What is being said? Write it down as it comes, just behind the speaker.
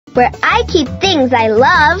where I keep things I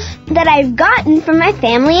love that I've gotten from my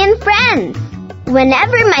family and friends.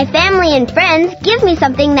 Whenever my family and friends give me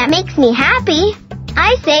something that makes me happy,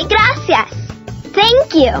 I say gracias.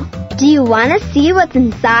 Thank you. Do you want to see what's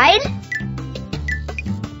inside?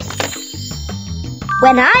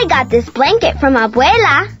 When I got this blanket from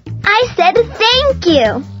Abuela, I said thank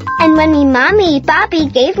you. And when mi mami y papi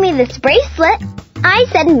gave me this bracelet, I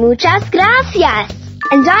said muchas gracias.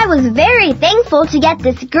 And I was very thankful to get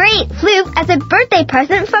this great flute as a birthday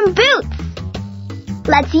present from Boots.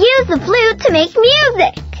 Let's use the flute to make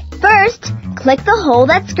music. First, click the hole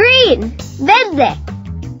that's green. Verde.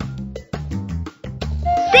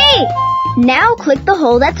 See? Now click the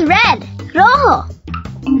hole that's red. Rojo.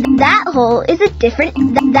 That hole is a different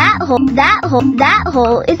hole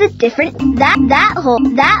is a different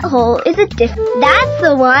hole is a different. That's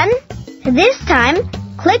the one. This time,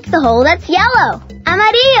 click the hole that's yellow.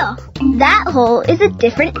 Amarillo. That hole is a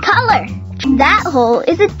different color. That hole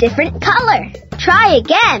is a different color. Try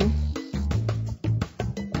again.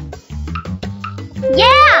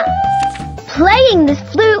 Yeah! Playing this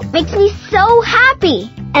flute makes me so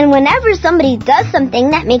happy. And whenever somebody does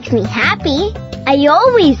something that makes me happy, I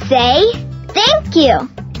always say, thank you.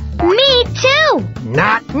 Me too.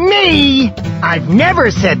 Not me. I've never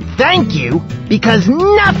said thank you because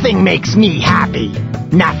nothing makes me happy.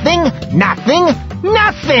 Nothing, nothing,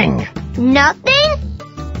 nothing. Nothing?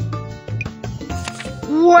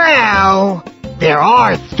 Well, there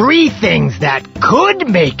are 3 things that could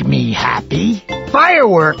make me happy.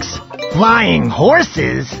 Fireworks, flying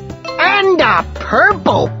horses, and a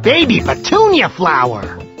purple baby petunia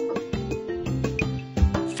flower.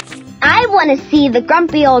 I want to see the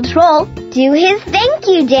grumpy old troll do his thank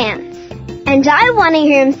you dance. And I want to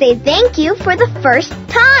hear him say thank you for the first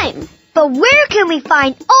time. But where can we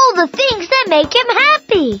find all the things that make him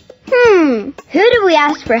happy? Who do we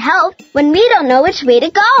ask for help when we don't know which way to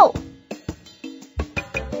go?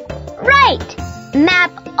 Right!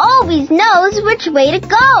 Map always knows which way to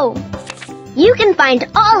go. You can find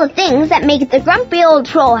all the things that make the grumpy old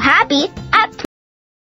troll happy